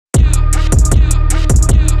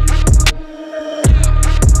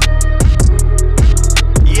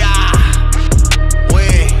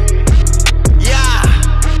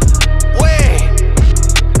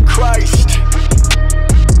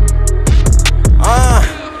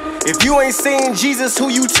If you ain't saying Jesus, who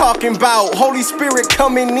you talking about? Holy Spirit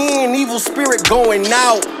coming in, evil spirit going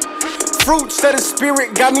out. Fruits of the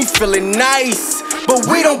Spirit got me feeling nice, but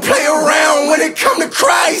we don't play around when it come to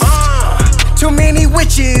Christ. Too many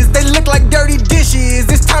witches, they look like dirty dishes.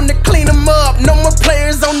 It's time to clean them up, no more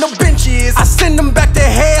players on the benches. I send them back to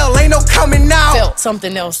hell, ain't no coming out. Felt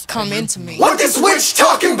something else come into me. What this witch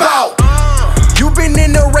talking about? You been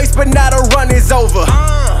in the race, but now the run is over.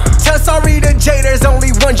 Tell sorry to Jay, there's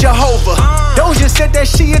only one Jehovah. Doja said that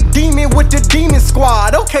she a demon with the demon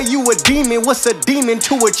squad. Okay, you a demon, what's a demon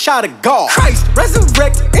to a child of God? Christ,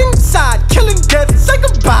 resurrect inside, killing death. Say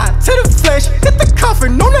goodbye to the flesh, hit the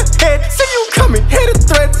coffin on the head. See you coming, hear the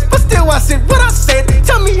threats, but still I said what I said.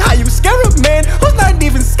 Tell me how you scare a man who's not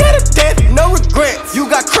even scared of death. No regrets. You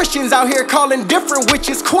got Christians out here calling different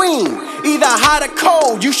witches queen. Either hot or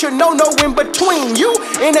cold, you should know no in between. You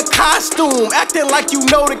in a costume, acting like you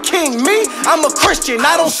know the king. Me, I'm a Christian,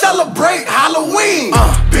 I don't celebrate Halloween.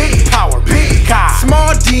 Big power, big God,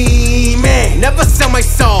 small demon, never sell my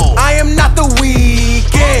soul. I am not the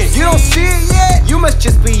weekend. You don't see it yet? You must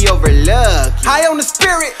just be overlooked. High on the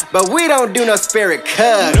spirit, but we don't do no spirit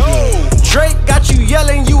cut. No. Drake got you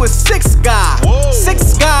yelling you a six God. Whoa.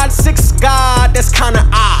 Six God, that's kinda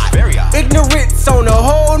odd. Very odd. Ignorance on a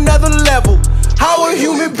whole nother level. How a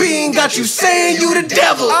human being got you saying you the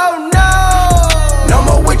devil? Oh no! No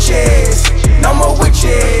more witches, no more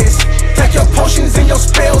witches. Take your potions and your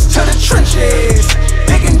spells to the trenches.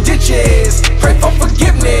 Digging ditches, pray for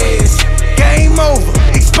forgiveness. Game over,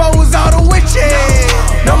 expose all the witches.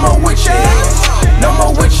 No more witches, no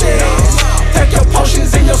more witches. Take your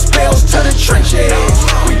potions and your spells to the trenches.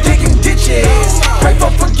 We digging ditches, pray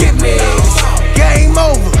for forgiveness. Game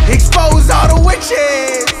over, expose all the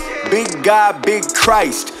witches. Big God, big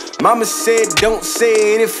Christ. Mama said don't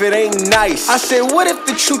say it if it ain't nice. I said what if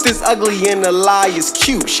the truth is ugly and the lie is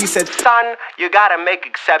cute? She said son, you gotta make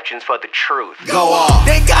exceptions for the truth. Go off.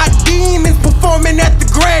 They got demons performing at the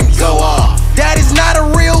Grammys. Go off. That is not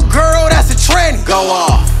a real girl, that's a tranny. Go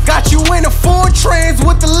off. Got you in a full trance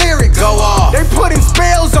with the lyrics. Go off. They putting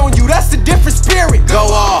spells on you, that's a different spirit. Go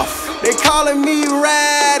off. They calling me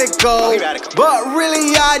radical, but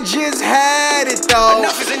really I just had it though.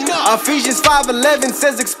 Enough is enough. Ephesians 5:11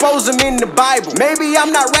 says expose them in the Bible. Maybe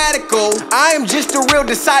I'm not radical, I am just a real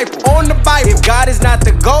disciple. On the Bible, if God is not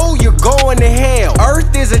the goal, you're going to hell.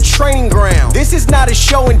 Earth is a training ground, this is not a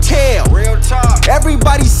show and tell. Real talk.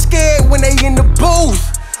 Everybody's scared when they in the booth,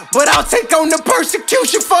 but I'll take on the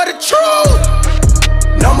persecution for the truth.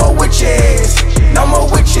 No more witches, no more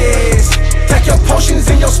witches. Take your potions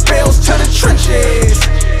and your spells to the trenches.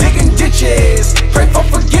 Digging ditches, pray for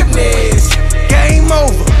forgiveness. Game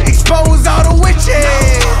over, expose all the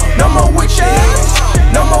witches. No more witches,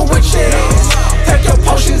 no more witches. Take your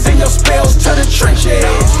potions and your spells to the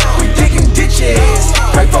trenches. We digging ditches,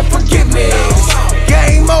 pray for forgiveness.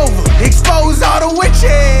 Game over, expose all the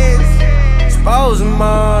witches. Expose them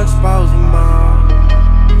all, expose them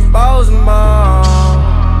all. Expose them all.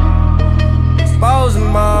 Expose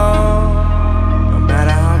them all.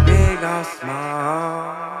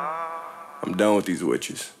 I'm done with these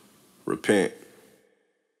witches. Repent.